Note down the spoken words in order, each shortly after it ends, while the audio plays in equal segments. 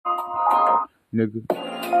nigga.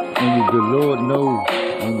 Only the Lord knows.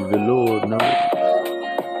 Only the Lord knows.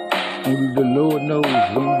 Only the Lord knows.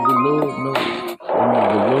 Only the Lord knows. Only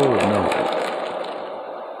the Lord knows.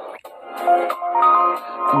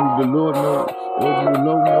 Only the Lord knows. Only the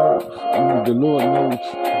Lord knows. Only the Lord knows.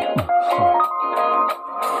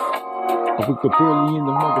 I wake up early in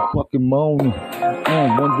the motherfucking morning.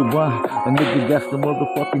 Wonder why a nigga got the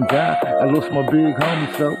motherfucking die. I lost my big homie,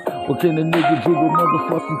 so what can a nigga do but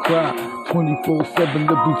motherfucking cry? 24/7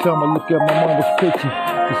 every time I look at my mama's picture.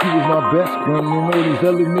 Cause she was my best friend and all these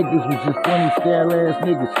other niggas was just funny style ass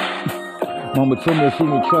niggas. Mama told me I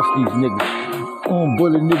shouldn't trust these niggas.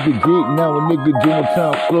 But a nigga did. Now a nigga doing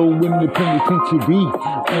time slow in the penitentiary.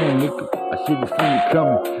 Nigga, I should've seen it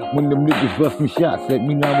coming when them niggas busting shots at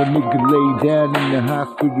me. Now a nigga lay down in the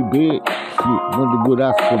hospital bed. Shit, wonder would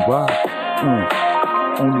I survive?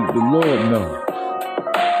 Only the Lord knows.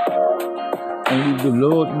 Only the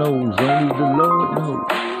Lord knows. Only the Lord knows.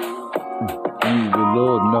 Only the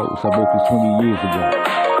Lord knows. I wrote this 20 years ago.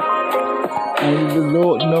 Only the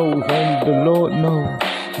Lord knows. Only the Lord knows.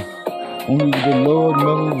 Only the Lord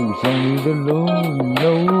knows. Only the Lord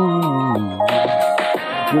knows.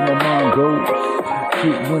 Where my mind goes.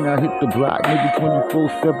 Shit, when I hit the block, nigga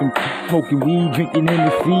 24/7, smoking weed, drinking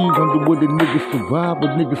Hennessy. Wonder would the niggas survive, but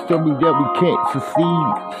niggas tell me that we can't succeed.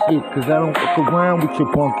 Shit, cause I don't fuck around with your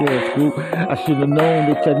punk ass group. I should've known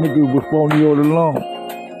that y'all niggas was phony all along.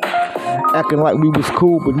 Acting like we was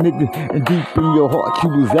cool, but nigga, and deep in your heart you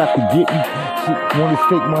was out to get me. Shit, wanna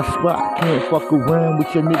take my spot, can't fuck around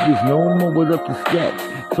with your niggas no more. What up the stats?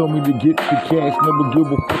 Told me to get the cash, never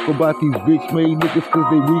give a fuck about these bitch-made niggas cause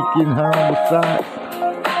they weak and high on the side.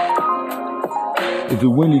 Is it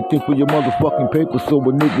anything for your motherfucking paper? So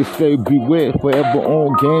a nigga say beware, forever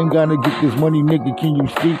on game. Gotta get this money, nigga, can you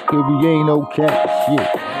see? Cause we ain't no cat shit.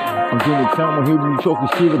 I'm doing time on here when you talking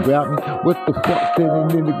shit about me. What the fuck can a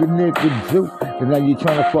nigga do? And now you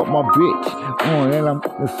trying to fuck my bitch. And I'm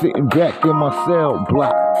sitting back in my cell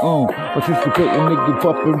block. Participating, nigga,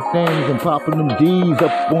 popping things and popping them D's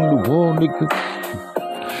up on the wall, nigga.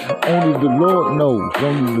 Only the Lord knows.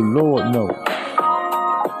 Only the Lord knows.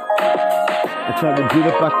 I try to get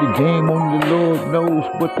up out the game, only the Lord knows.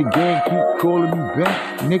 But the game keep calling me back,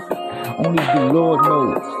 nigga. Only the Lord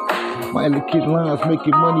knows. My electric lines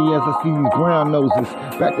making money as I see these brown noses.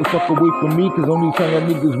 Back the fuck away from me, cause only time y'all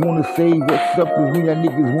niggas wanna say what's up is when y'all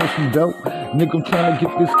niggas want some dope. Nigga, I'm trying to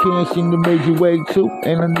get this cash in the major way too.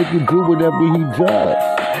 And a nigga do whatever he does.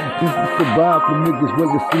 This is survive for niggas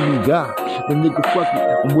rather see me die. The nigga fuck it,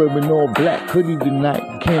 I'm wearing all black hoodie tonight.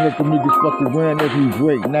 Can't let the niggas fuck around every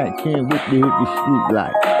great night. Can't wait to hit the street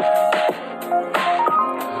light.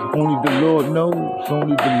 Only the Lord knows.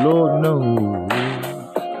 Only the Lord knows.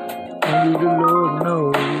 Only the Lord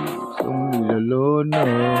knows. Only the Lord knows.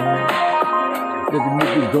 That the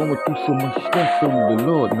nigga going through so much stress. Only the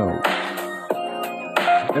Lord knows.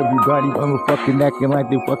 Everybody motherfucking acting like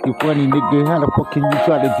they fucking funny, nigga. How the fuck can you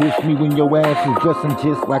try to diss me when your ass is dressing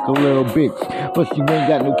just like a little bitch? Plus you ain't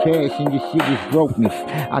got no cash and your shit is brokenness.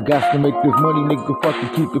 I got to make this money, nigga. Fucking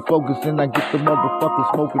keep the focus and I get the motherfuckers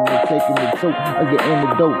smoking and taking the toke of the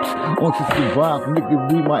antidotes. On to survive,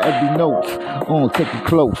 nigga. Read my every note. Take it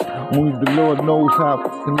close. Only the Lord knows how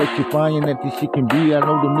fucking electrifying that this shit can be. I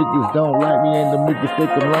know the niggas don't like me and the niggas think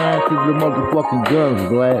I'm lying till the motherfucking guns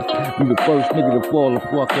blast. Be the first nigga to fall the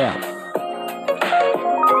fuck out.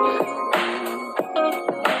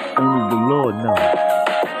 Only the Lord knows.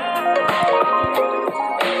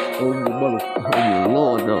 Only the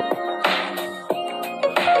Lord knows.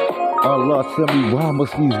 Allah tell me why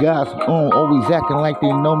must these guys always acting like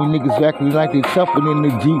they know me? Niggas acting like they tougher than the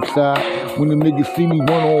deep side. When the niggas see me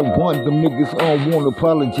one-on-one, them niggas wanna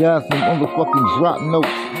apologize and motherfucking drop notes.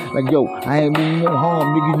 Like, yo, I ain't mean no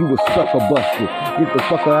harm, nigga, you a sucker buster. Get the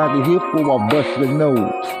fuck out of here before I bust your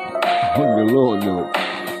nose. Only the Lord knows.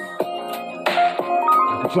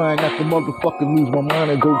 I'm trying not to motherfucking lose my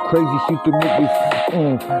mind and go crazy, shoot the niggas,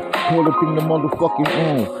 caught up in the motherfucking,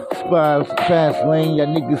 spies, fast lane. Y'all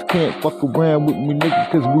niggas can't fuck around with me,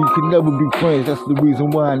 nigga, cause we can never be friends. That's the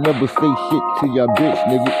reason why I never say shit to y'all bitch,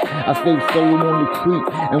 nigga. I stay stolen on the creek,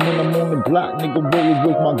 and when I'm on the block, nigga, rolling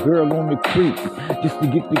with my girl on the creek. Just to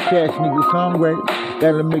get the cash, niggas hungry.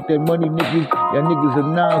 Gotta make that money, nigga. Y'all niggas are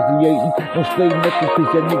nauseating. Don't say nothing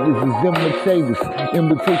cause y'all niggas is imitators.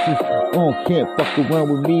 Imitations, can't fuck around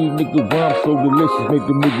with me, nigga. Rhyme so delicious, make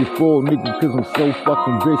the niggas fall, nigga, cause I'm so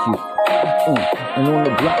fucking vicious. And on the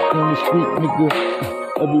block, on the street, nigga,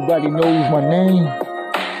 everybody knows my name.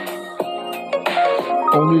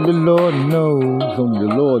 Only the Lord knows. Only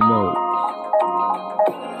the Lord knows.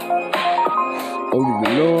 Only the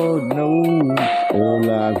Lord knows.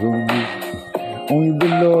 All eyes on me. Only the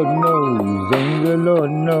Lord knows, only the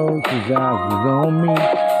Lord knows, his eyes is on me.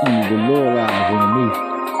 Only the Lord eyes on me.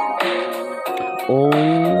 Oh,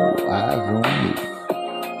 eyes on me.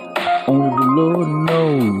 Only the Lord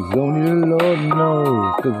knows, only the Lord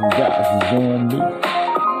knows, cause his eyes is on me.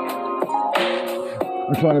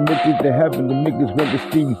 I'm trying to make it to heaven, to make this record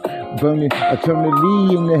steam burning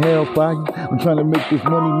eternally in the hellfire. I'm trying to make this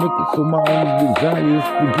money, make it so my only desire is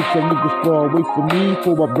to get your niggas far away from me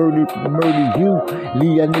before I murder you.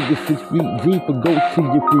 Leave your niggas 6 feet deep and go see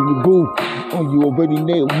your funeral. Oh, you already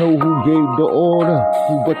know who gave the order.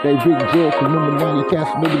 Who but that big jaw from Illuminati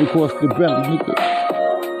cast maybe across the belly, nigga.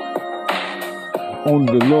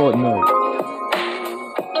 Only the Lord knows.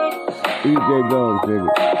 Eat that dog,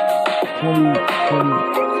 nigga.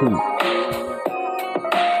 2022.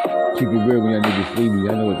 Keep it real when y'all niggas see me.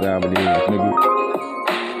 I know what time it is, nigga.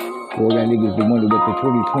 For y'all niggas that wonder what the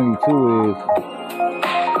 2022 is,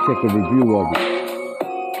 check a review of it.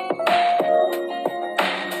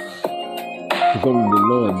 Cause only the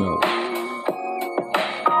Lord knows.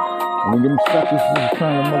 And when them suckers is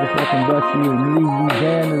trying to motherfucking bust you and leave you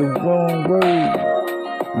down to the wrong road,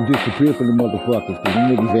 you disappear from the motherfuckers, cause them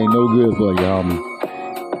niggas ain't no good for you, homie.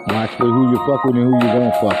 Watch for who you fuck with and who you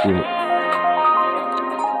don't fuck with.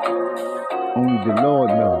 Only the Lord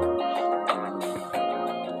knows.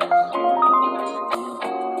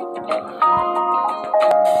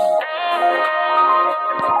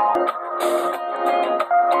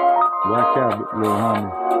 Watch out, little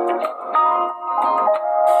homie.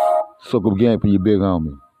 Suck up game for your big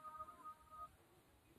homie.